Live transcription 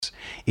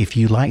If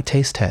you like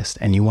Taste Test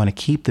and you want to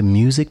keep the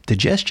music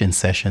digestion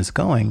sessions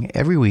going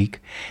every week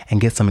and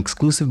get some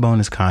exclusive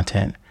bonus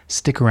content,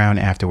 stick around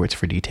afterwards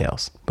for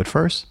details. But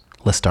first,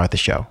 let's start the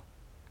show.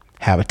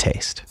 Have a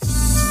taste.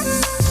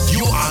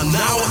 You are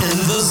now in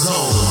the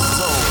zone.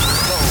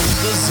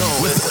 The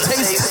zone with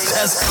Taste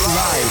Test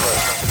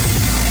Live.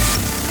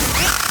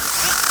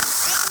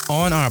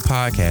 On our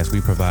podcast,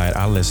 we provide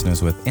our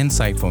listeners with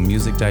insightful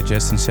music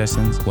digestion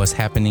sessions, what's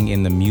happening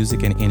in the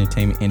music and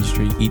entertainment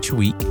industry each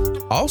week.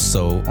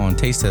 Also, on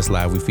Taste Test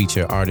Live, we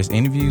feature artist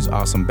interviews,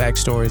 awesome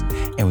backstories,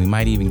 and we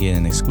might even get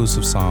an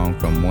exclusive song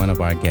from one of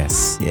our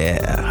guests.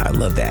 Yeah, I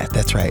love that.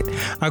 That's right.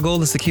 Our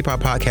goal is to keep our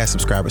podcast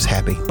subscribers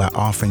happy by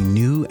offering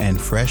new and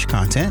fresh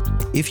content.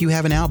 If you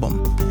have an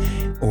album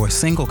or a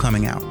single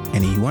coming out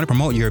and you want to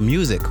promote your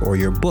music or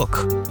your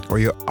book or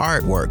your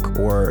artwork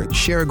or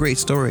share a great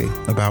story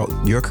about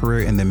your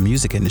career in the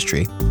music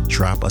industry,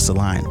 drop us a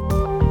line.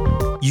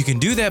 You can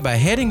do that by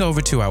heading over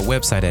to our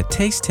website at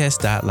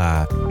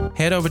tastetest.live.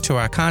 Head over to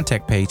our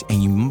contact page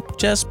and you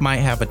just might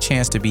have a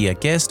chance to be a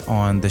guest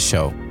on the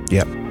show.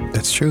 Yep,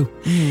 that's true.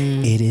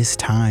 It is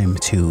time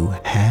to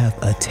have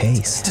a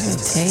taste.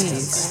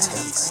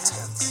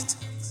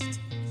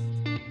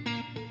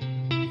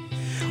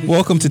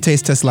 Welcome to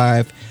Taste Test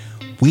Live.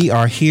 We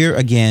are here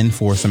again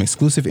for some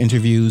exclusive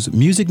interviews,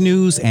 music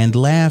news, and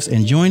laughs.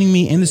 And joining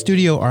me in the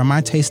studio are my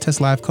Taste Test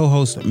Live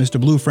co-host, Mr.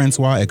 Blue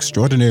Francois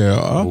Extraordinaire,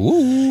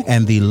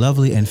 and the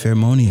lovely and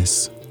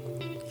phermonious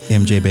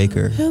MJ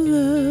Baker.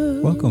 Hello.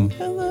 Welcome.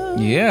 Hello.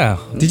 Yeah.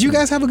 Did you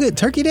guys have a good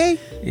turkey day?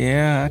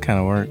 Yeah, I kind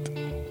of worked.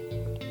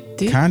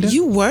 Kinda?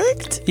 You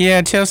worked?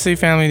 Yeah, Chelsea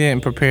family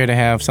didn't prepare to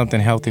have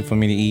something healthy for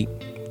me to eat.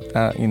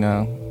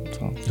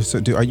 So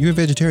Are you a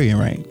vegetarian,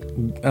 right?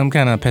 I'm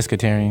kind of a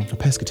pescatarian. A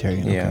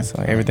pescatarian. Yeah, okay.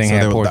 so everything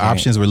had pork the in it.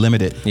 options were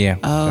limited. Yeah.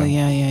 Oh, so.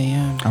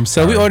 yeah. I'm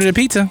So sorry. we ordered a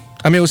pizza.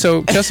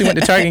 So Chelsea went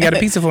to Target and got a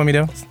pizza for me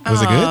though.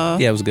 Was it good?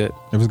 Yeah, it was good.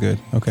 It was good.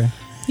 Okay.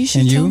 You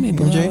should And have you, told me,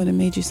 boy. MJ? I would have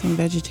made you some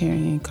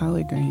vegetarian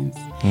collard greens.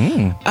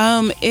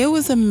 Mm. It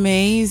was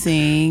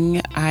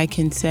amazing. I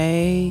can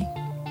say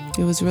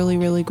it was really,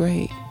 really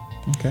great.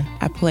 Okay.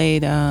 I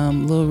played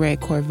Little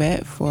Red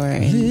Corvette for a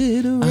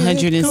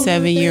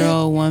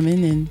 107-year-old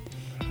woman and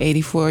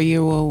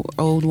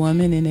 84-year-old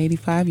woman and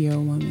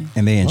 85-year-old woman.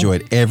 And they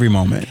enjoyed every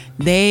moment.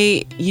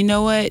 They, you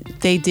know what?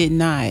 They did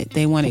not.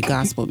 They wanted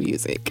gospel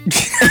music.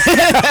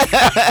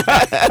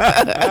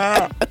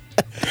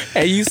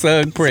 Hey, you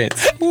sung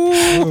Prince.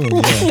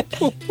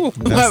 Oh,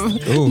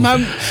 yeah.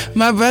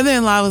 My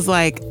brother-in-law was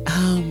like, do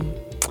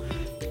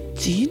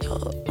you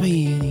know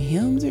any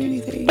hymns or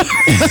anything?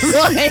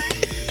 I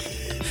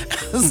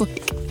was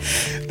like,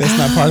 That's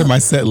not part of my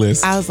set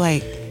list. but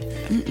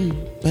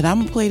I'm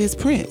gonna play this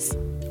Prince,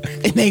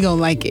 and they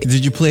gonna like it.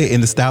 Did you play it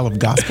in the style of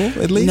gospel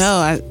at least? No,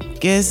 I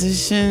guess I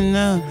shouldn't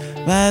know.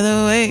 By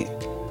the way,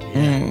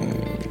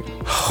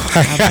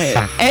 I played it.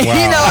 And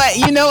you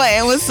know what?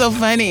 And what's so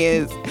funny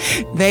is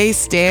they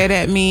stared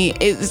at me.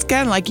 It's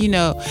kind of like,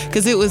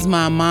 because it was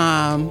my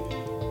mom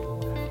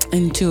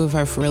and two of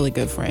her really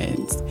good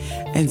friends.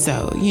 And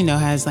so,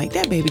 how it's like,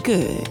 that baby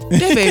good.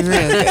 That baby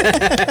real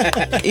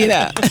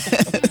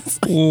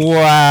good.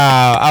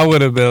 Wow. I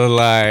would have been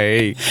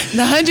like.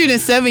 The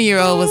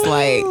 107-year-old was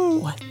like,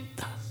 what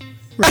the?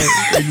 Right,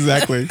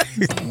 exactly.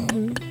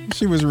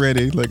 She was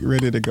ready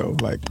to go.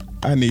 Like,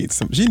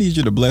 she needs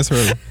you to bless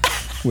her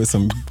with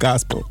some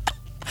gospel.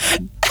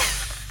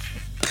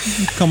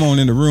 Come on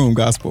in the room,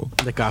 gospel.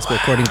 The gospel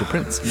according to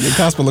Prince. The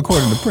gospel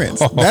according to Prince.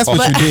 That's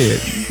what you did.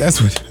 That's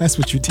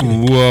what you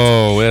did.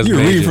 Whoa, that's You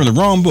were reading from the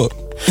wrong book.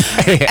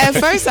 At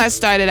first, I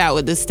started out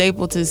with the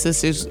Stapleton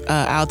Sisters,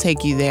 I'll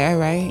Take You There,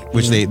 right?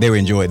 Which they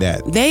enjoyed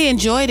that. They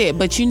enjoyed it,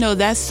 but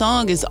that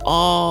song is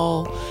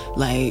all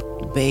like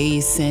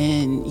bass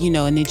and, and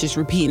then just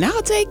repeating,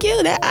 I'll take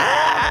you there,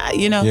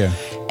 Yeah.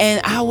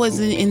 And I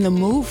wasn't in the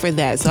mood for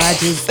that. So I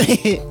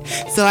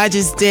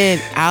just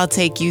did, I'll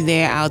take you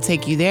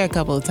there a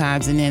couple of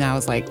times. And then I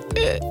was like,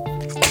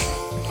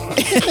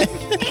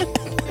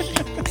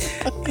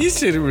 You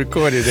should have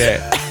recorded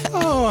that.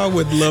 Oh, I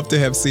would love to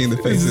have seen the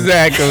faces.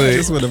 Exactly. I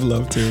just would have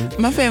loved to.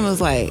 my family was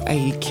like, are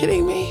you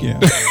kidding me? Yeah.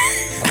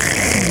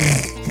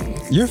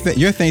 Your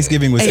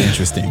Thanksgiving was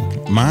interesting.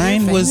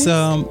 Mine was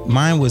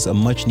a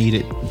much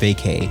needed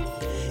vacay,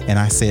 and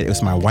I said it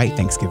was my white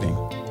Thanksgiving.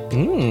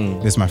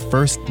 It was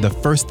the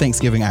first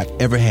Thanksgiving I've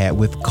ever had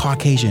with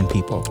Caucasian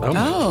people.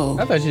 Oh,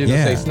 I thought you were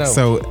going to say snow.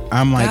 So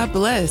I'm like God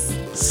bless.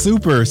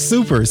 super,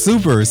 super,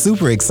 super,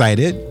 super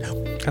excited.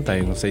 I thought you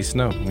were going to say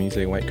snow when you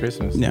say White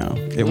Christmas. No,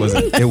 it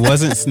wasn't. It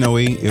wasn't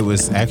snowy. It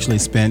was actually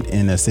spent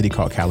in a city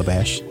called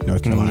Calabash,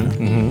 North Carolina,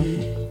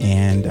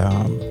 and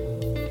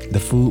the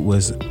food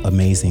was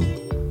amazing.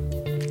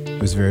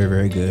 It was very,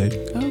 very good.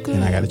 Oh, good.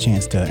 And I got a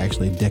chance to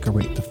actually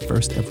decorate the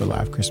first ever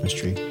live Christmas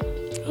tree.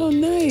 Oh,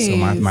 nice. So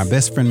my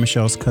best friend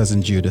Michelle's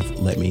cousin Judith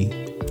let me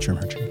trim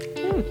her tree.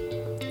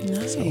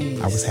 Nice. So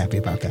I was happy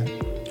about that.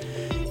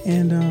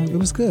 And it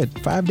was good.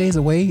 5 days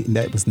away.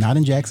 That was not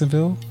in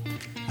Jacksonville.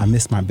 I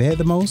missed my bed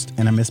the most,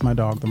 and I missed my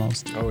dog the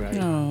most. Oh, right.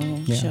 Oh,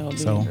 Yeah. Shelby.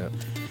 So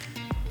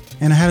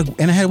And I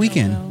had a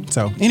weekend.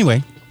 So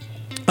anyway,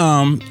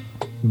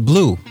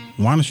 Blue,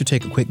 why don't you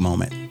take a quick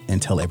moment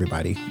and tell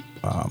everybody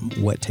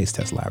what Taste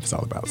Test Live is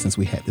all about, since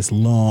we had this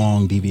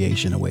long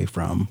deviation away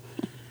from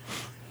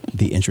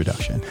the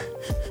introduction.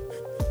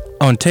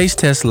 On Taste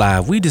Test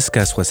Live, we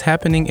discuss what's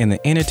happening in the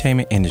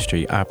entertainment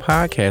industry. Our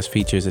podcast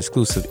features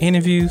exclusive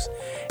interviews,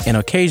 and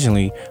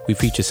occasionally we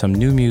feature some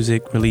new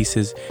music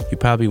releases you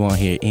probably won't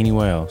hear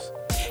anywhere else.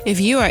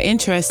 If you are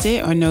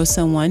interested or know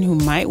someone who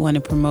might want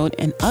to promote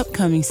an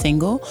upcoming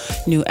single,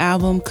 new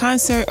album,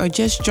 concert, or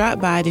just drop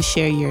by to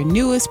share your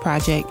newest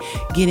project,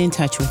 get in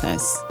touch with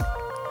us.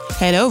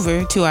 Head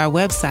over to our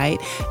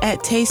website at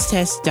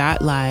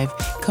tastetest.live.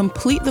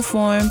 Complete the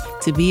form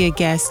to be a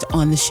guest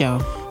on the show.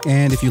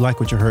 And if you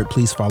like what you heard,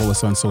 please follow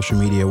us on social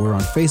media. We're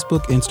on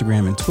Facebook,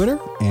 Instagram, and Twitter,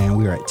 and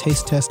we are at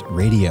Taste Test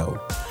Radio.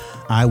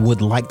 I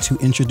would like to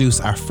introduce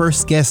our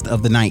first guest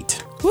of the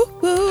night. Woo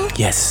woo.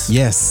 Yes.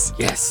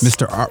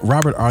 Mr.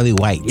 Robert Arlie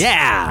White.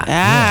 Yeah.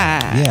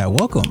 Yeah,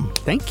 welcome.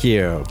 Thank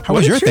you. How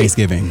was your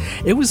Thanksgiving?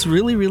 It was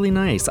really, really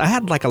nice. I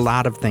had like a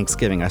lot of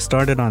Thanksgiving. I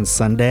started on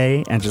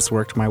Sunday and just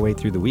worked my way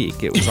through the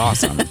week. It was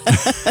awesome.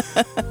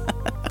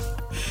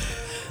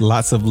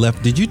 Lots of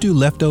Did you do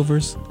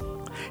leftovers?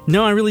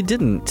 No, I really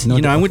didn't. No,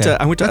 I went to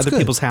That's other good.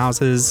 people's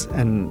houses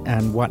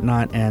and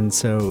whatnot, and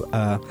so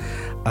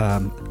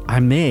I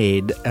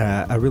made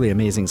a really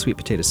amazing sweet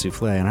potato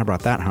souffle, and I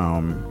brought that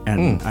home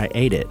and I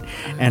ate it,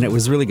 and it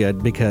was really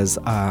good because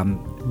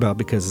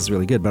it's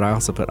really good. But I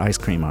also put ice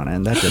cream on it,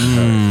 and that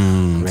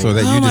didn't hurt. So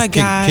that Oh you my just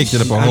gosh. kicked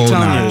it up a I'm whole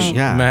telling notch. you,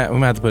 yeah. We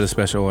might have to put a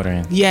special order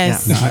in.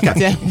 Yes.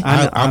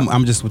 Yeah.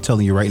 I'm just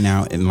telling you right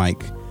now, in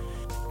like,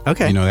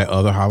 Okay. you know, that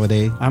other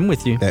holiday I'm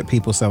with you. that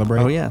people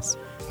celebrate. Oh yes.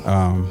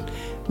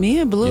 Me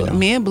and Blue, You know.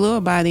 me and Blue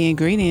will buy the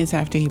ingredients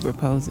after he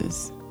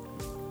proposes.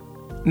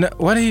 No,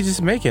 why don't you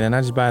just make it and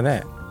I just buy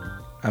that?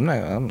 I'm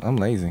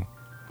lazy.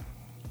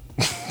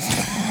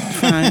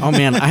 Fine. Oh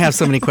man, I have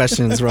so many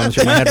questions rolling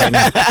through my head right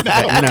now. But,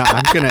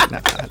 I'm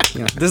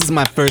gonna. This is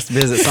my first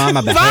visit, so I'm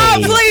a behave.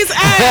 Bob, please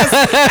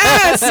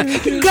ask.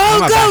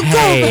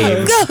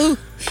 Go.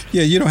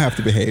 Yeah, you don't have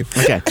to behave.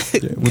 Okay.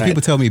 Yeah. When Right.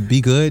 people tell me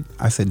be good,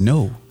 I said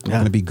no. I'm Yeah.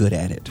 going to be good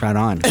at it. Right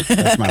on.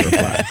 That's my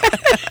reply.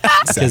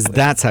 Because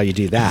that's how you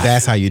do that.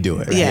 That's how you do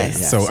it.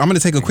 Yes. So I'm going to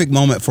take a quick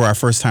moment for our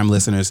first time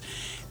listeners,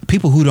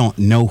 people who don't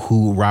know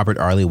who Robert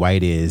Arlie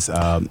White is,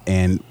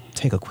 and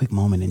take a quick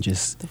moment and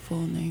just The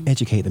full name.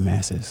 educate the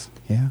masses.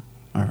 Yeah?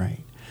 All right.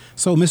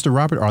 So Mr.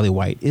 Robert Arlie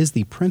White is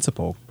the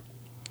principal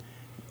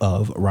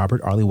of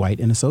Robert Arlie White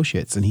and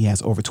Associates, and he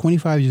has over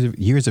 25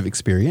 years of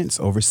experience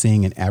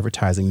overseeing and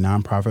advertising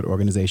nonprofit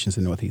organizations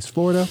in Northeast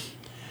Florida,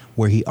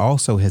 where he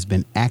also has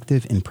been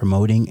active in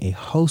promoting a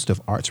host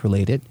of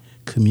arts-related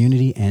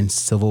community and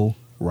civil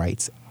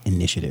rights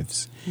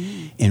initiatives.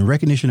 In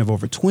recognition of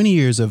over 20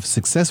 years of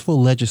successful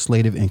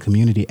legislative and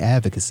community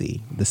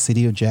advocacy, the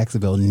city of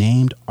Jacksonville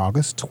named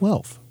August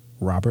 12th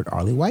Robert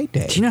Arlie White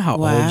Day. Do you know how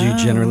old you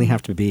generally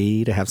have to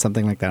be to have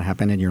something like that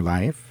happen in your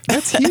life?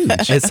 That's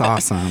huge. It's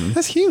awesome.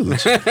 That's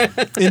huge.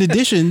 In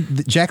addition,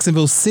 the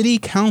Jacksonville City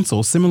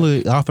Council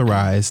similarly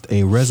authorized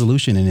a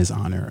resolution in his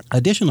honor.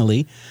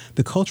 Additionally,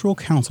 the Cultural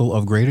Council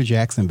of Greater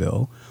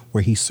Jacksonville,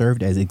 where he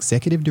served as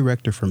executive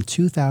director from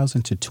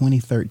 2000 to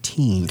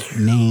 2013,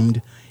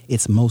 named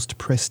its most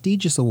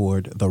prestigious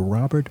award the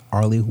Robert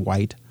Arlie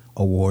White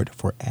Award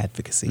for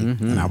Advocacy.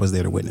 And I was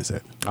there to witness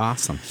it.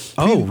 Awesome.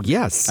 Oh,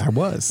 yes. I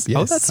was. Yes,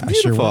 Oh, that's I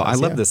beautiful. I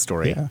love yeah. this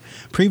story. Yeah.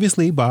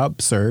 Previously,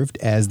 Bob served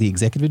as the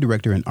executive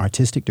director and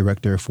artistic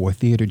director for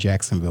Theater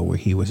Jacksonville, where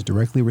he was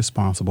directly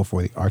responsible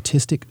for the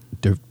artistic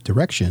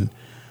direction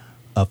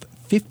of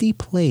 50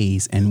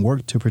 plays and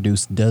worked to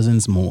produce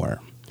dozens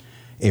more.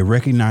 A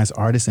recognized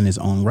artist in his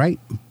own right,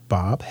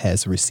 Bob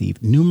has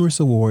received numerous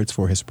awards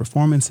for his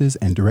performances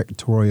and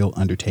directorial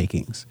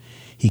undertakings.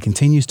 He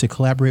continues to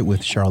collaborate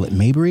with Charlotte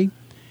Mabry,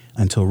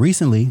 until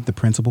recently the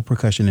principal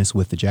percussionist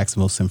with the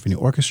Jacksonville Symphony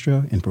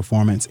Orchestra in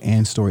performance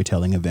and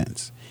storytelling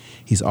events.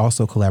 He's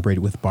also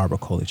collaborated with Barbara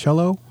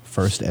Colicello,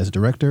 first as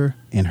director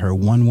in her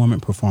one-woman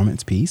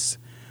performance piece,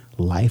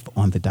 Life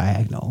on the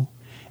Diagonal,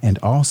 and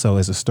also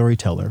as a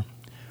storyteller.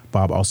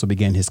 Bob also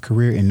began his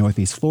career in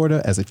Northeast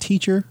Florida as a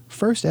teacher,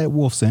 first at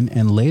Wolfson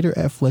and later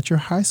at Fletcher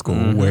High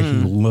School, where he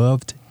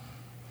loved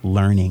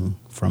learning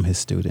from his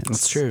students.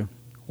 That's true.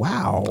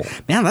 Wow.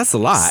 Man, that's a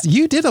lot.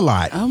 You did a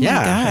lot. Oh my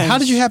Yeah. gosh. How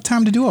did you have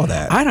time to do all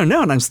that? I don't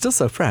know, and I'm still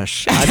so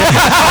fresh.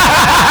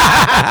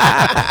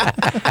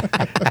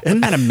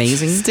 Isn't that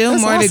amazing? Still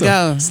That's more to awesome.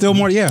 go. Still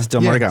more, yeah.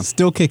 Still more to Yeah, go.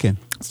 Still kicking.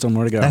 Still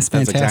more to go. That's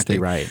fantastic. exactly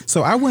right.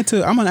 So I'm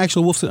an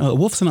actual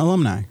Wolfson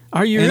alumni.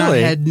 Are you and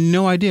really? I had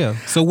no idea.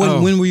 So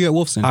when were you at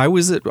Wolfson? I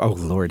was at, oh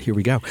Lord, here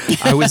we go.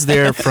 I was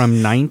there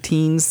from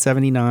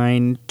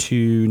 1979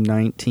 to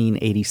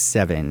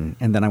 1987,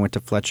 and then I went to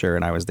Fletcher,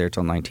 and I was there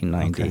till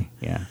 1990. Okay.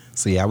 Yeah.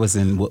 So yeah, I was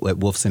at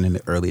Wolfson in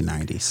the early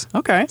 90s.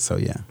 Okay. So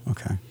yeah,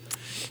 okay.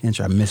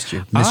 Kensha, I missed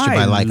you. Missed you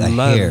by like a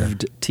hair. I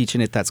loved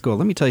teaching at that school.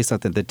 Let me tell you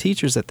something. The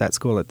teachers at that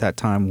school at that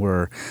time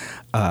were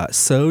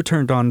so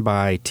turned on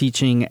by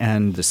teaching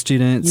and the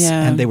students,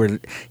 and they were,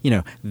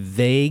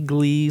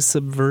 vaguely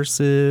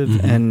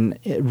subversive and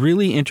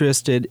really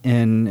interested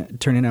in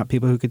turning out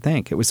people who could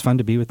think. It was fun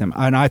to be with them.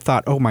 And I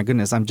thought, oh my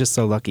goodness, I'm just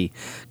so lucky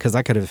because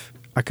I could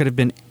have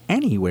been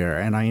anywhere,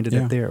 and I ended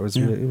up there. It was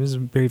it was a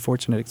very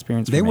fortunate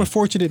experience for me. They were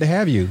fortunate to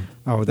have you.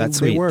 Oh, that's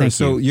sweet. They were. Thank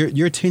So you.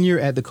 your tenure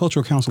at the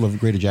Cultural Council of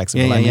Greater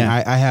Jacksonville,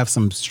 I have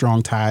some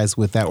strong ties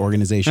with that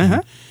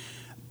organization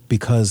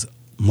because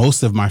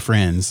most of my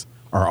friends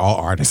are all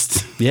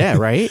artists. Yeah,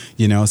 right?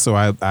 So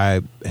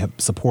I have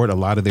support a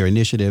lot of their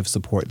initiatives,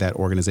 support that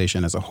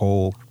organization as a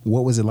whole.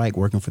 What was it like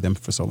working for them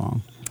for so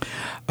long?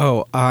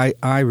 Oh,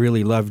 I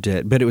really loved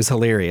it, but it was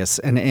hilarious.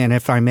 And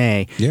if I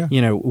may,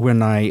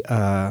 when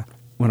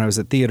I was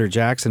at Theater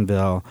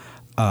Jacksonville,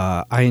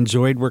 I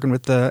enjoyed working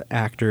with the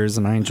actors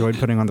and I enjoyed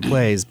putting on the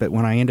plays. But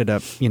when I ended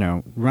up,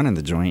 running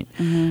the joint,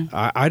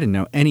 I didn't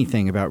know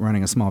anything about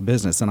running a small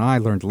business, and I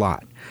learned a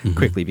lot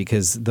quickly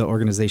because the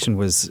organization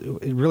was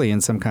really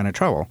in some kind of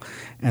trouble.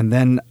 And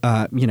then,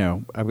 I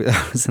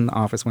was in the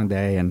office one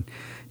day and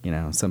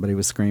somebody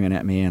was screaming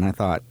at me, and I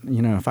thought,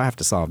 if I have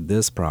to solve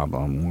this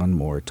problem one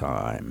more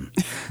time,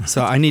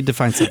 so I need to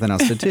find something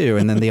else to do.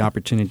 And then the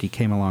opportunity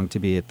came along to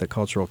be at the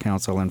Cultural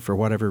Council, and for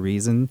whatever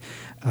reason,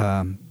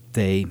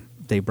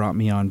 they brought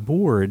me on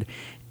board,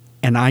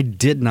 and I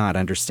did not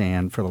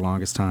understand for the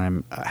longest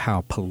time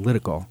how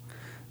political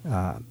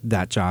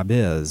that job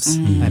is.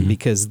 And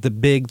because the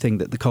big thing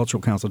that the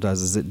Cultural Council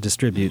does is it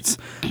distributes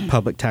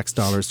public tax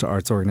dollars to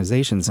arts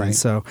organizations. Right. And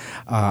so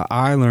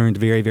I learned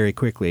very, very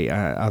quickly.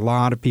 A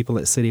lot of people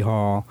at City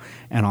Hall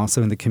and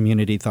also in the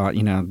community thought,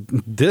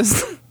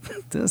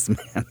 this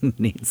man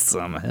needs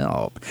some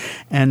help,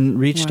 and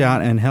reached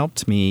out and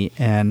helped me.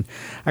 And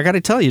I got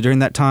to tell you, during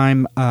that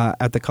time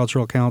at the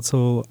Cultural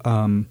Council,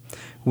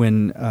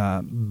 when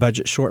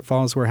budget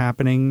shortfalls were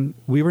happening,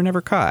 we were never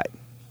cut.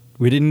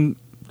 We didn't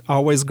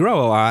always grow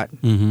a lot,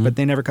 but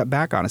they never cut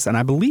back on us. And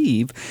I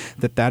believe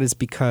that is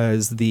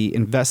because the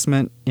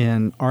investment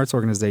in arts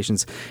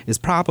organizations is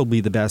probably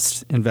the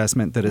best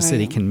investment that a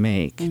city can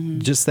make.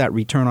 Just that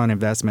return on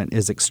investment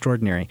is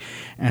extraordinary.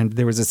 And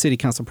there was a city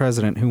council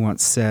president who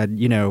once said,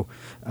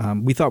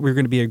 we thought we were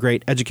going to be a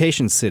great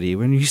education city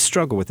when we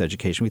struggle with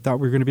education. We thought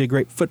we were going to be a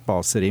great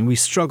football city and we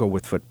struggle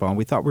with football. And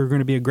we thought we were going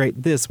to be a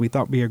great this. We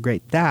thought we were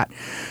great that.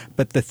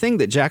 But the thing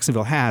that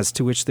Jacksonville has,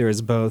 to which there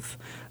is both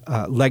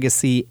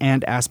legacy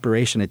and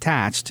aspiration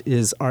attached,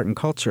 is art and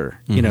culture.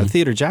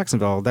 Theater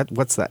Jacksonville,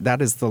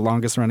 that is the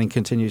longest running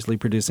continuously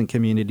producing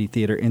community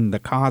theater in the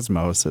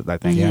cosmos, I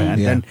think.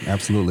 Then,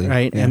 absolutely.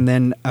 Right. Yeah. And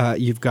then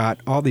you've got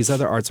all these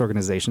other arts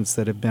organizations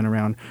that have been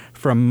around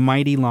for a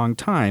mighty long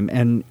time.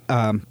 And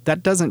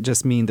that doesn't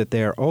just mean that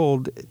they are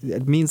old,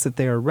 it means that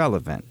they are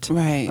relevant.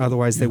 Right.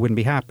 Otherwise they wouldn't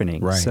be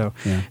happening. Right. So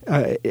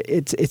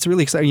it's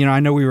really exciting.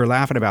 I know we were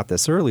laughing about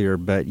this earlier,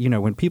 but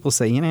when people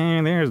say,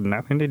 there's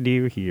nothing to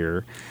do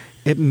here,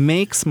 it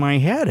makes my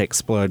head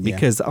explode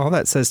because all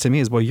that says to me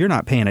is, well, you're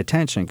not paying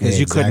attention because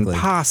you couldn't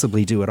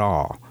possibly do it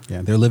all.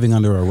 Yeah, they're living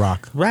under a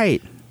rock.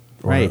 Right.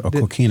 Or a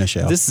coquina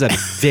shell. This is a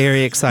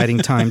very exciting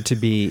time to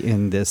be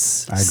in this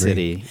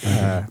city.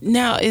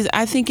 Now,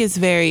 I think it's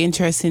very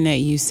interesting that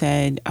you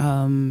said,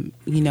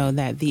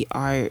 that the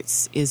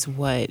arts is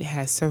what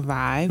has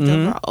survived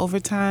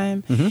over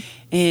time.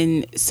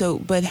 And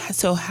so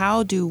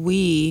how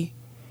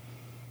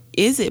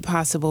is it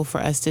possible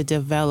for us to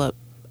develop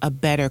a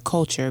better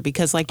culture?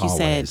 Because like you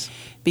said,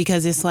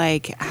 because it's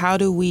like, how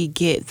do we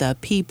get the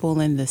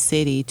people in the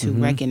city to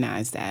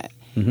recognize that?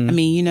 I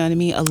mean, you know what I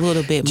mean? A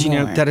little bit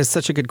more. That is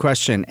such a good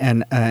question.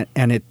 And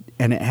it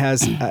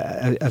has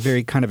a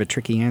very kind of a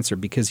tricky answer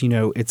because,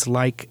 it's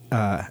like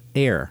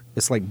air.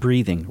 It's like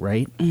breathing,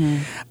 right?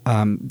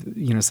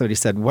 Somebody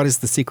said, what is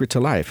the secret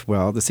to life?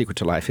 Well, the secret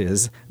to life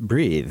is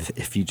breathe.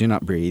 If you do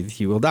not breathe,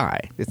 you will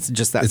die. It's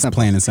just that simple. It's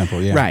plain and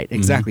simple, yeah. Right,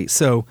 exactly.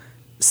 So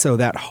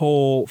that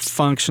whole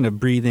function of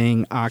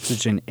breathing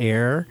oxygen,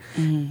 air,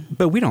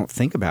 but we don't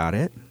think about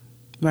it.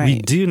 Right. We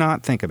do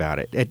not think about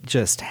it. It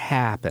just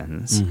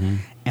happens.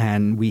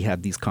 And we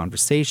have these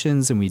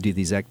conversations and we do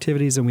these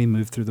activities and we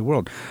move through the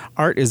world.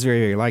 Art is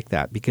very, very like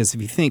that because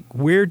if you think,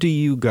 where do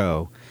you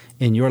go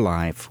in your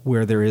life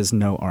where there is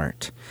no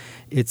art?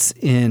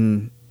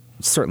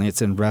 Certainly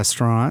it's in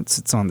restaurants,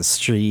 it's on the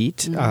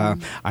street.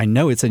 I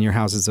know it's in your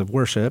houses of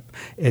worship.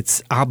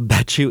 I'll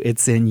bet you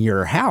it's in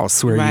your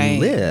house where you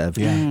live.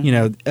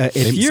 Yeah.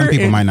 Some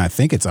people might not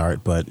think it's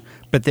art, but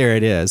there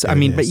it is.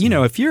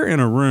 If you're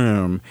in a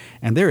room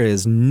and there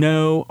is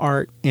no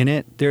art in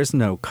it, there's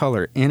no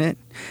color in it,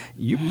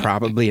 you're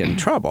probably in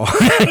trouble.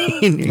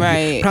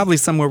 Right. Probably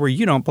somewhere where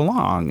you don't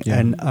belong.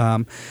 Yeah.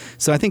 And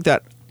so I think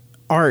that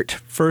art,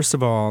 first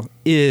of all,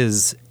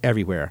 is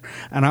everywhere.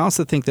 And I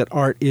also think that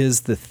art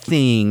is the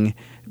thing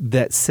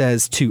that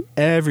says to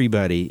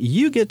everybody,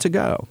 you get to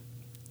go.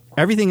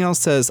 Everything else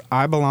says,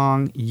 I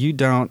belong, you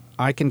don't,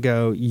 I can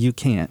go, you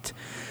can't.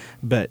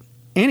 But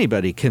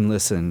anybody can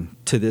listen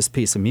to this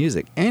piece of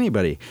music.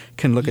 Anybody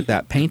can look at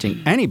that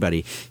painting.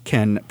 Anybody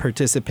can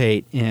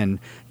participate in,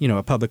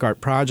 a public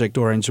art project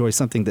or enjoy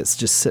something that's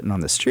just sitting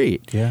on the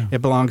street. Yeah.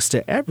 It belongs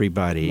to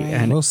everybody. Right.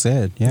 And Well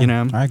said.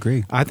 Yeah, I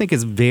agree. I think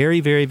it's very,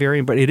 very, very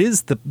important. It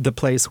is the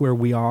place where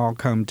we all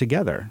come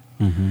together.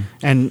 Mm-hmm.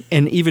 And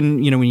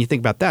even, when you think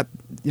about that,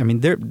 I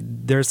mean,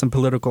 there's some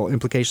political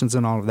implications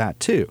in all of that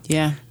too.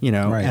 Yeah.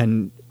 Right.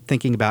 And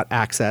thinking about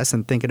access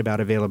and thinking about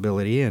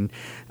availability and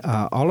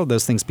all of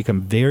those things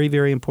become very,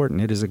 very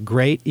important. It is a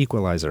great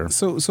equalizer.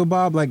 So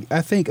Bob,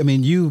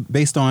 you,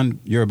 based on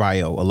your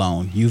bio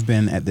alone, you've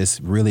been at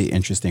this really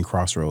interesting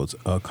crossroads,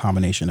 a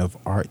combination of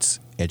arts,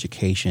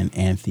 education,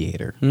 and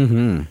theater.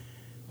 Mm-hmm.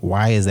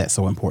 Why is that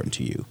so important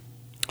to you?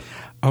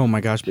 Oh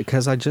my gosh,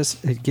 because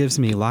it gives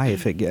me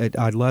life.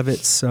 I love it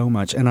so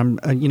much. And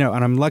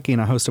I'm lucky in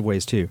a host of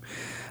ways too.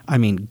 I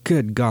mean,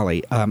 good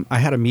golly. I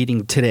had a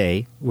meeting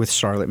today with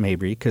Charlotte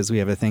Mabry because we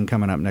have a thing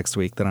coming up next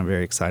week that I'm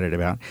very excited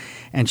about.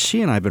 And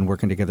she and I have been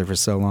working together for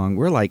so long.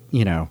 We're like,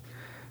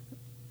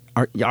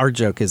 our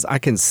joke is I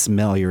can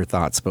smell your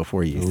thoughts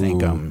before you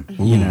think them,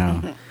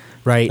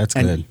 right? That's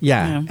good.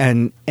 Yeah.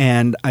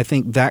 And I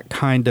think that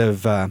kind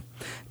of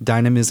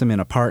dynamism in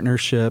a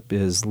partnership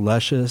is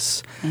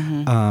luscious.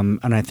 Mm-hmm.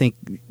 And I think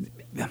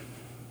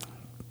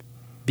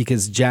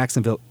because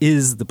Jacksonville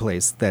is the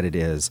place that it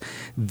is,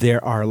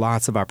 there are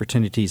lots of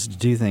opportunities to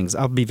do things.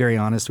 I'll be very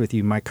honest with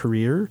you. My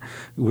career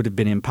would have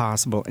been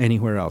impossible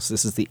anywhere else.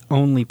 This is the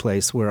only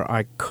place where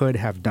I could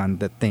have done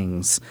the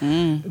things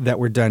that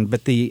were done.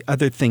 But the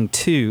other thing,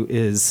 too,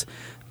 is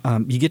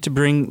you get to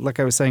bring, like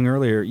I was saying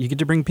earlier, you get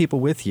to bring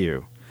people with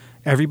you.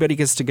 Everybody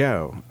gets to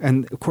go.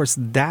 And, of course,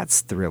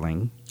 that's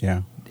thrilling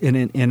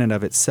in and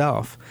of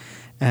itself.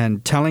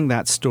 And telling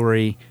that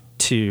story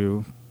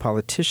to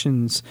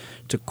politicians,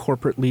 to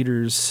corporate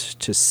leaders,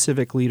 to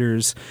civic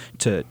leaders,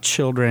 to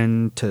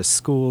children, to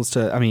schools,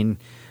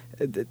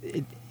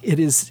 it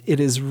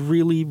is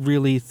really,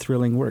 really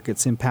thrilling work.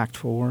 It's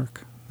impactful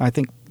work. I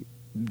think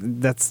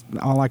that's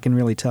all I can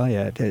really tell you.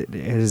 It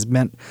has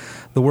meant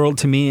the world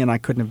to me, and I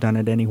couldn't have done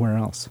it anywhere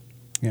else.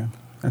 Yeah,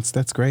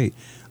 that's great.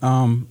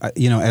 As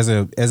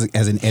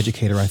an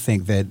educator, I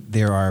think that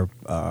there are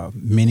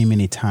many,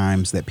 many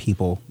times that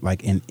people,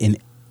 like in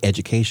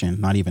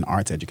education, not even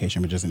arts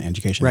education, but just in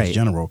education in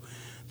general,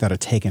 that are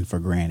taken for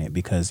granted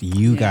because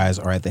you guys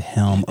are at the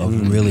helm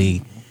of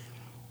really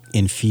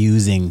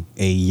infusing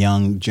a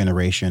young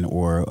generation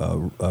or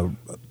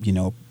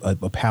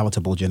a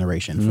palatable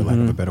generation, for lack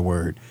of a better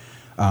word,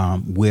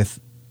 with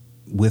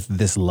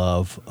this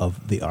love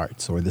of the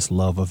arts or this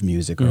love of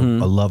music or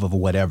a love of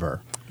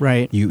whatever.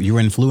 Right.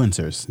 You're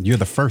influencers. You're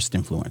the first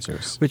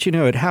influencers. But,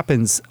 it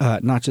happens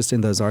not just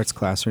in those arts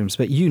classrooms,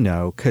 but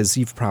because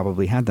you've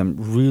probably had them,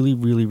 really,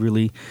 really,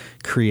 really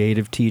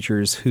creative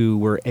teachers who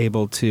were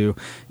able to,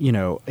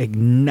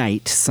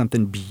 ignite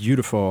something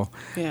beautiful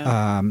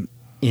in,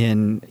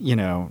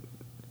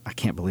 I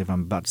can't believe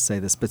I'm about to say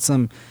this, but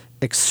some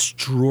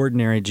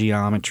extraordinary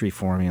geometry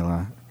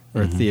formula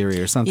or theory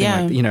or something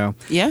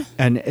Yeah.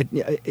 And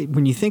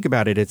when you think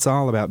about it, it's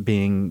all about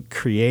being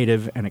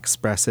creative and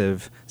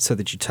expressive so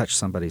that you touch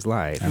somebody's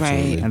life.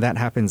 Right. And that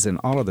happens in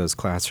all of those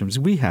classrooms.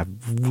 We have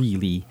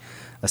really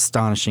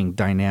astonishing,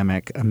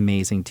 dynamic,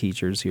 amazing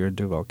teachers here in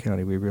Duval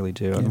County. We really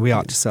do. And we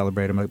ought to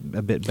celebrate them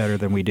a bit better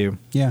than we do.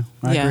 Yeah,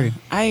 I agree.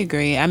 I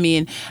agree. I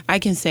mean, I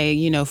can say,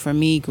 for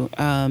me, going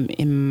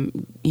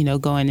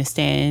to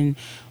stand,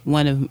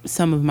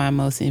 some of my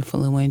most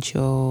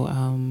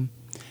influential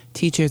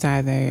teachers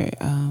either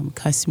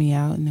cuss me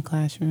out in the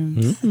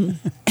classroom.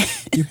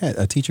 You had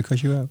a teacher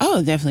cuss you out?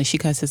 Oh, definitely. She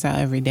cusses us out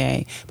every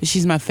day. But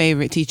she's my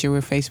favorite teacher.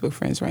 We're Facebook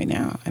friends right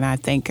now. And I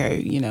thank her,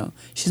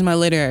 she's my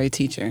literary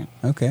teacher.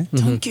 Okay.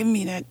 Don't give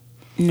me that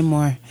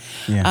anymore.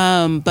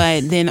 Yeah.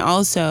 But then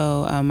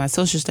also my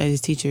social studies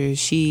teacher,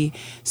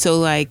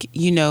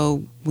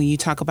 when you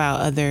talk about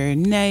other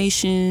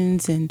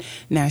nations and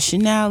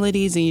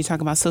nationalities and you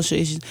talk about social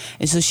issues.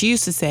 And so she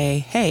used to say,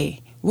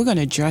 hey, we're going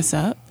to dress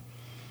up.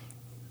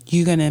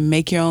 You're going to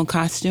make your own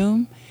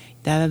costume,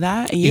 and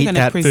you're going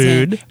to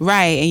present food.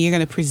 Right, and you're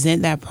going to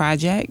present that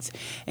project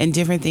and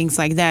different things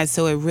like that.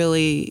 So it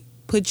really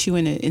puts you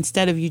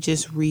instead of you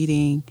just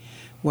reading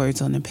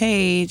words on the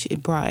page,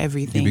 it brought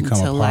everything to life. You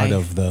become a part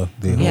of the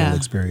whole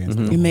experience.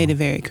 It made it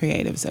very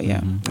creative. So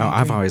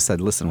I've always said,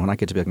 listen, when I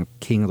get to be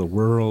king of the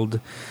world,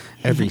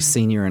 every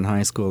senior in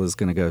high school is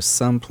going to go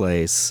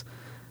someplace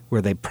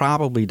where they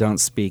probably don't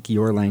speak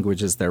your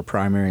language as their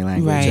primary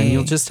language, and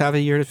you'll just have a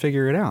year to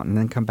figure it out and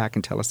then come back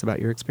and tell us about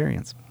your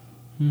experience.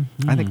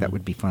 I think that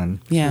would be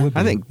fun. Yeah.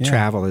 I think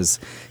travel is,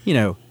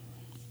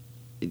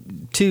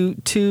 two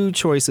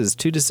choices,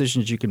 two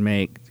decisions you can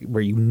make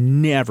where you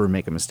never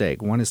make a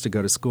mistake. One is to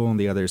go to school and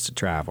the other is to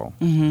travel.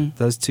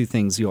 Those two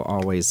things you'll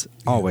always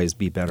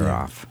be better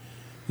off.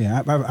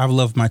 Yeah, I've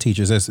loved my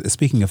teachers.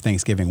 Speaking of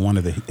Thanksgiving,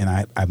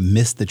 I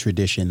missed the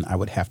tradition, I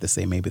would have to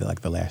say maybe like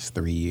the last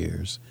 3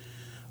 years.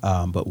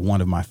 But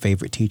one of my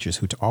favorite teachers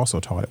who also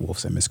taught at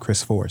Wolfson, Miss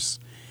Chris Force,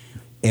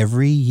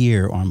 every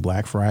year on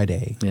Black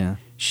Friday,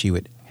 she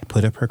would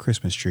put up her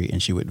Christmas tree,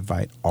 and she would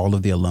invite all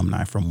of the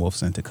alumni from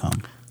Wolfson to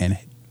come and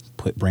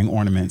bring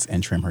ornaments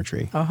and trim her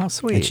tree. Oh, how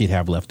sweet. And she'd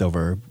have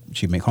leftover,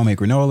 she'd make homemade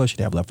granola, she'd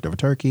have leftover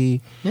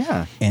turkey.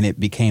 Yeah. And it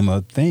became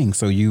a thing.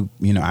 So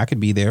I could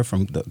be there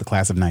from the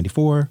class of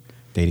 94,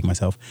 dating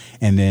myself.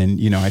 And then,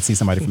 I'd see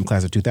somebody from the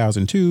class of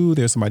 2002.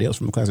 There's somebody else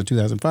from the class of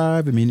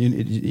 2005. I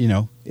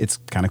mean, it's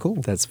kind of cool.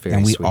 That's very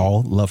And we sweet.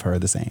 all love her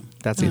the same.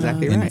 That's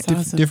exactly In right.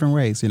 That's awesome. different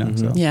ways,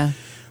 So. Yeah.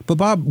 But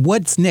Bob,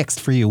 what's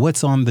next for you?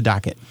 What's on the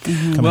docket?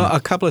 coming Well, up?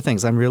 a couple of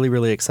things. I'm really,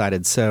 really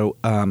excited. So,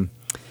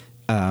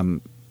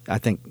 I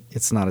think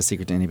it's not a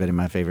secret to anybody.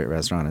 My favorite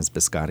restaurant is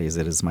Biscotti's.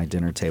 It is my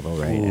dinner table,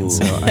 right? And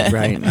so,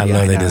 right. I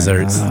love the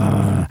desserts.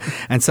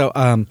 And so,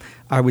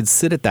 I would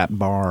sit at that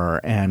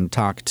bar and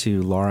talk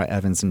to Laura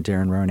Evans and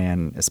Darren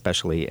Ronan,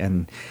 especially,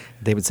 and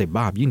they would say,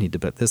 "Bob, you need to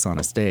put this on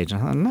a stage."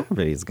 And I thought,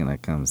 nobody's going to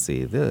come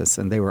see this.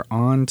 And they were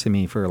on to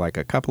me for like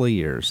a couple of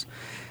years.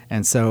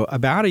 And so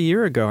about a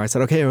year ago, I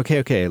said,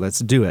 okay, let's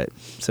do it.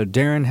 So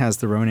Darren has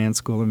the Ronan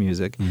School of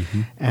Music,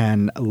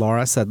 and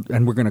Laura said,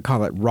 and we're going to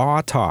call it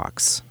Raw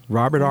Talks.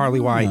 Robert Arlie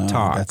White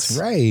Talks. That's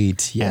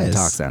right.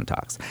 Yes. And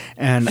talks.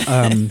 And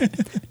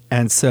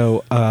and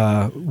so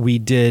we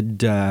did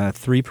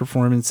 3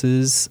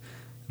 performances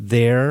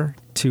there,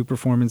 2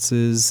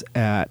 performances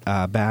at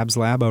Babs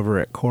Lab over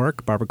at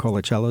Cork, Barbara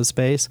Colacello's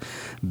space,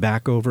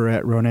 back over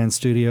at Ronan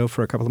Studio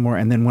for a couple more.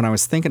 And then when I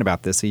was thinking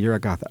about this a year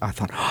ago, I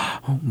thought,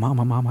 oh,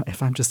 mama,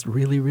 if I'm just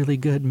really, really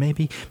good,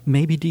 maybe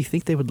do you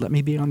think they would let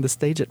me be on the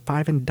stage at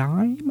 5 and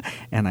Dime?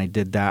 And I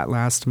did that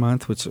last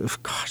month, which,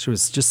 gosh, it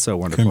was just so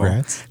wonderful.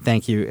 Congrats.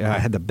 Thank you. I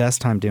had the best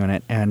time doing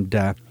it.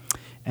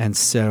 And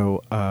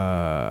so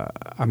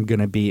I'm going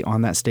to be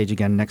on that stage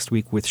again next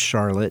week with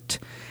Charlotte.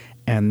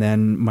 And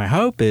then my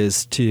hope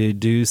is to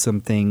do some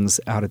things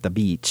out at the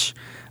beach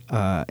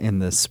in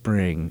the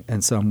spring.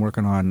 And so I'm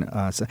working on.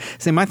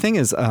 See, my thing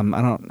is, I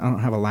don't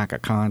have a lack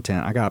of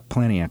content. I got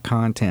plenty of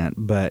content,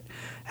 but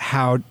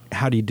how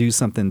do you do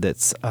something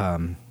that's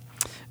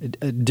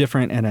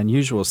different and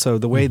unusual? So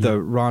the way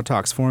the Raw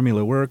Talks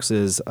formula works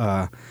is,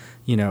 I've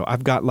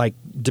got, like,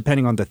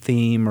 depending on the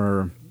theme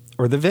or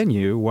the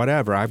venue,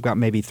 whatever, I've got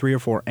maybe 3 or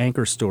 4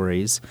 anchor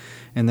stories,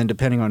 and then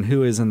depending on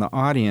who is in the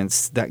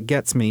audience, that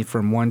gets me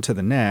from one to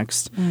the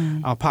next.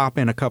 I'll pop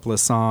in a couple of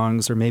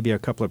songs or maybe a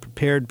couple of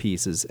prepared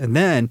pieces, and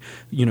then,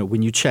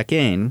 when you check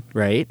in,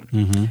 right,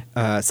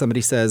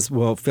 somebody says,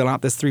 well, fill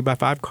out this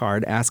 3x5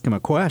 card, ask him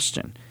a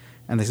question.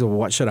 And they say, well,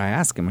 what should I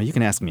ask him? Well, you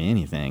can ask me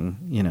anything,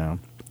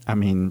 I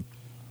mean,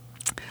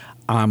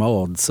 I'm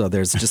old, so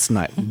there's just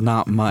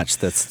not much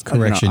that's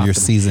Correction, you're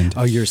seasoned.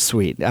 Oh, you're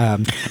sweet.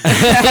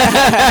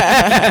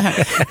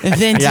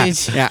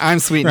 Vintage. Yeah, I'm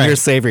sweet and Right. you're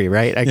savory,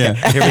 right? Okay, Yeah.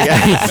 here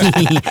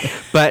we go.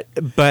 but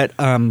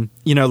one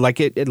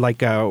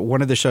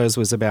of the shows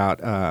was about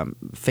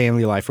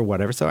family life or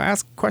whatever. So I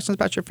ask questions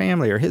about your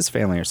family or his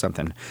family or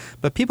something.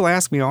 But people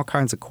ask me all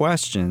kinds of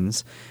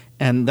questions.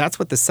 And that's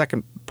what the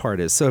second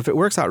part is. So if it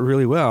works out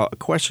really well, a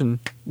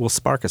question will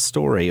spark a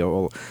story or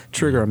will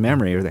trigger a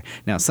memory.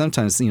 Now,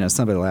 sometimes,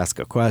 somebody will ask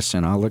a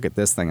question. I'll look at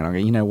this thing and I'll go,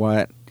 you know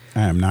what?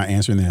 I am not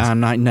answering this.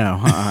 I'm not, no.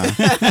 You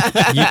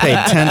paid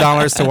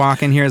 $10 to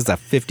walk in here. It's a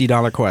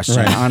 $50 question.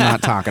 Right. I'm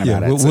not talking Yeah,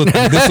 about it. this will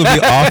be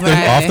off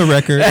Right. the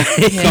record.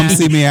 Come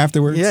see me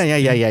afterwards. Yeah.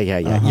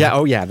 Yeah,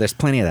 oh yeah, there's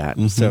plenty of that.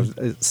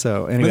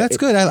 So anyway. But that's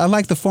good. I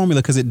like the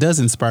formula because it does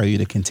inspire you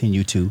to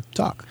continue to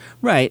talk.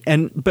 Right.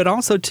 But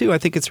also too, I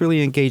think it's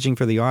really engaging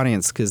for the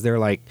audience because they're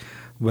like,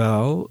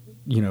 well,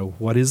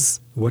 what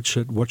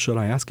should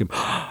I ask him?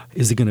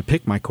 Is he going to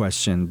pick my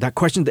question? That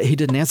question that he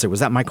didn't answer,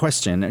 was that my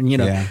question? And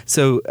Yeah.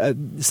 so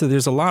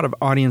there's a lot of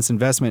audience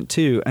investment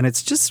too, and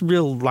it's just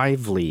real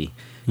lively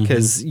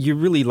because you're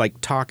really like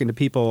talking to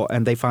people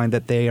and they find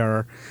that they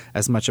are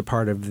as much a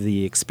part of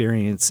the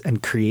experience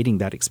and creating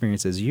that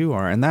experience as you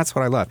are. And that's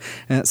what I love.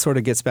 And it sort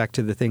of gets back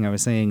to the thing I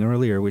was saying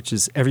earlier, which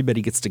is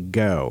everybody gets to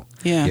go.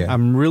 Yeah. Yeah.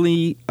 I'm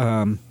really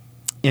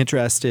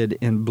interested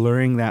in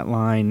blurring that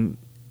line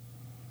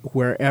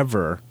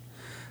wherever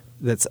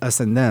that's us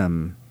and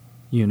them,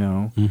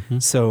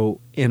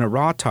 So in a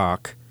Raw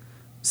Talk,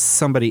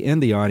 somebody in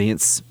the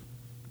audience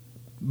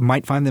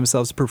might find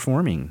themselves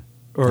performing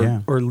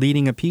or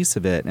leading a piece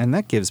of it. And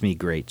that gives me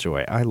great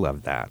joy. I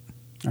love that.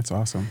 That's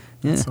awesome.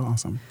 Yeah. That's so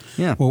awesome.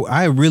 Yeah. Well,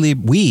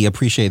 we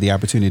appreciate the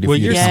opportunity Well, for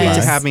you you're to Yes. sweet come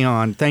to by. have me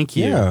on. Thank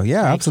you. Yeah, Thank you.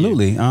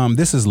 absolutely.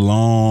 This is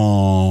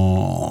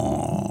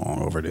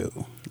long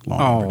overdue.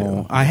 Long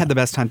overdue. I had the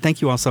best time.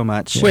 Thank you all so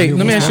much. Wait,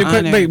 let me ask you a quick.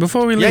 Honor. Wait,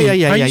 before we Yeah, leave,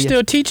 yeah, are you yeah.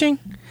 still teaching?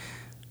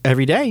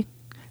 Every day.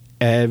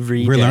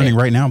 Every We're day. learning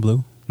right now,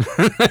 Blue.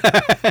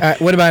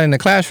 What about in the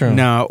classroom?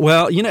 No.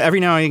 Well, every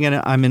now and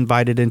again, I'm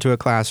invited into a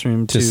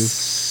classroom To to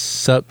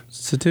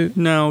substitute?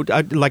 No,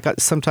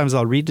 sometimes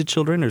I'll read to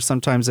children, or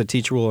sometimes a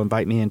teacher will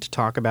invite me in to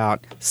talk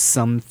about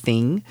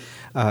something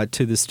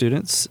to the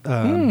students.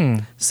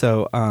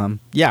 So,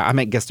 I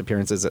make guest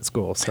appearances at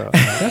school. So,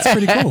 That's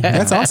pretty cool.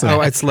 That's awesome.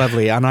 oh, it's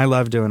lovely, and I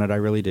love doing it. I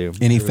really do.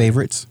 Any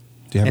favorites?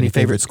 Do you have Any any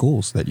favorite favorites?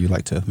 schools that you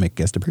like to make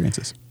guest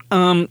appearances?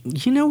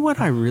 You know what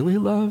I really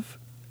love?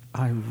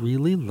 I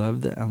really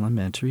love the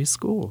elementary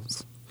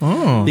schools.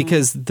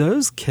 because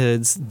those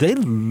kids, they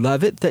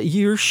love it that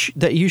you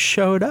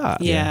showed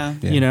up. Yeah.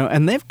 You know,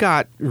 and they've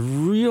got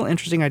real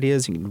interesting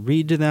ideas. You can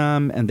read to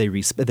them, and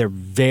they're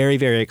very,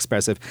 very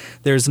expressive.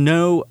 There's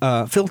no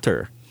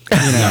filter. You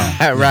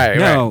know,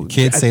 right.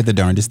 Kids say the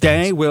darndest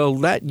things. They will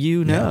let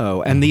you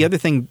know. And the other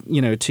thing,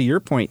 you know, to your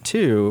point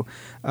too,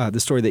 the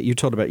story that you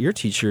told about your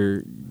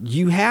teacher,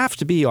 you have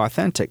to be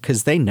authentic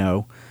because they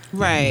know.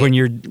 Right. When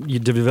you're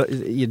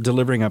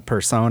delivering a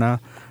persona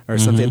or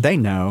something, they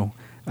know.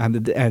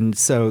 And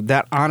so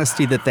that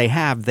honesty that they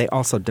have, they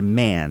also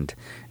demand.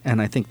 And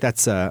I think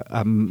that's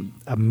a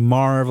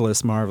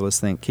marvelous, marvelous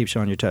thing. Keeps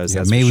you on your toes.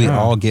 Yeah, That's may for we sure.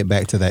 all get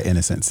back to that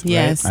innocence.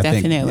 Yes, right?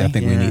 definitely. I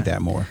think we Yeah. need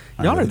that more.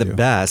 I Y'all are really the do.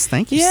 best.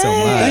 Thank you so Yay.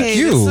 much. Thank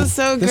you. This was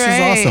so This great.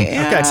 was awesome.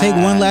 Yeah. Okay, take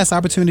one last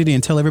opportunity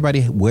and tell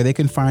everybody where they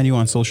can find you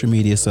on social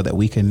media so that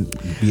we can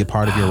be a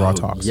part of your Raw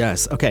Talks.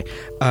 Yes. Okay.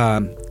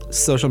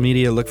 Social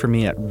media, look for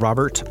me at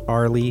Robert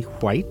Arlie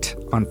White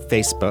on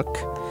Facebook.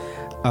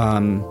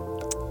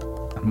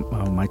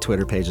 My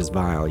Twitter page is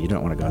vile. You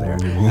don't want to go there.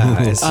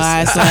 It's just-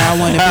 That's where I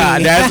want to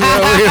be. That's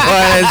what we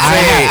want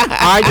to say.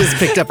 I just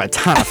picked up a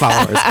ton of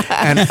followers,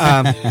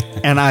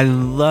 and I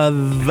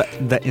love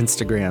the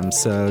Instagram.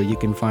 So you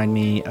can find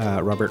me,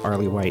 Robert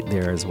Arlie White,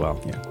 there as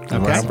well. Yeah. Okay.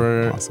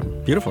 Robert.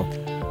 Awesome. Beautiful.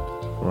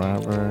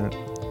 Robert.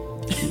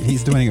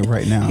 He's doing it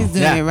right now. He's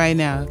doing Yeah. it right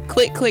now.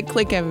 Click, click,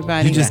 click,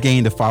 everybody. You just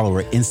gained a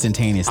follower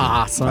instantaneously.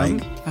 Awesome.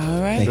 Like,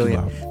 All right. Thank you,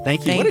 Brilliant. Bob.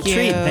 Thank you. Thank What a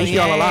treat. you. Thank you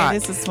all a Yay, lot.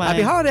 this is fun.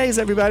 Happy holidays,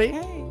 everybody.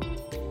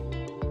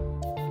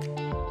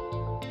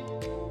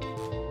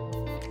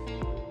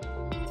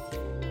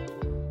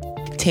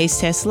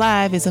 Taste Test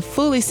Live is a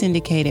fully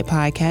syndicated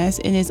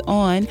podcast and is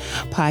on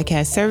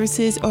podcast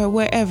services or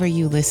wherever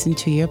you listen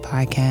to your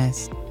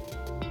podcast.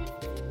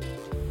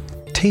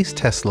 Taste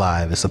Test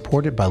Live is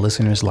supported by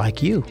listeners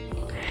like you.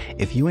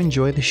 If you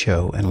enjoy the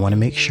show and want to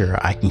make sure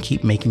I can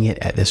keep making it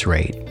at this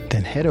rate,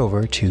 then head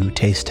over to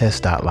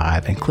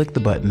tastetest.live and click the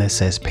button that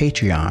says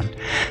Patreon.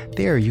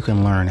 There you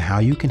can learn how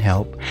you can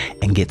help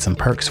and get some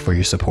perks for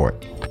your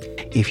support.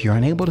 If you're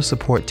unable to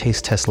support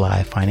Taste Test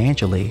Live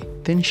financially,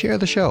 then share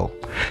the show.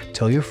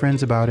 Tell your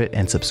friends about it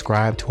and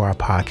subscribe to our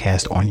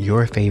podcast on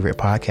your favorite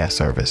podcast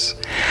service.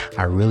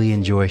 I really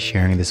enjoy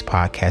sharing this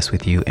podcast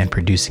with you and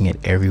producing it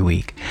every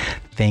week.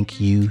 Thank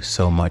you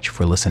so much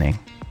for listening.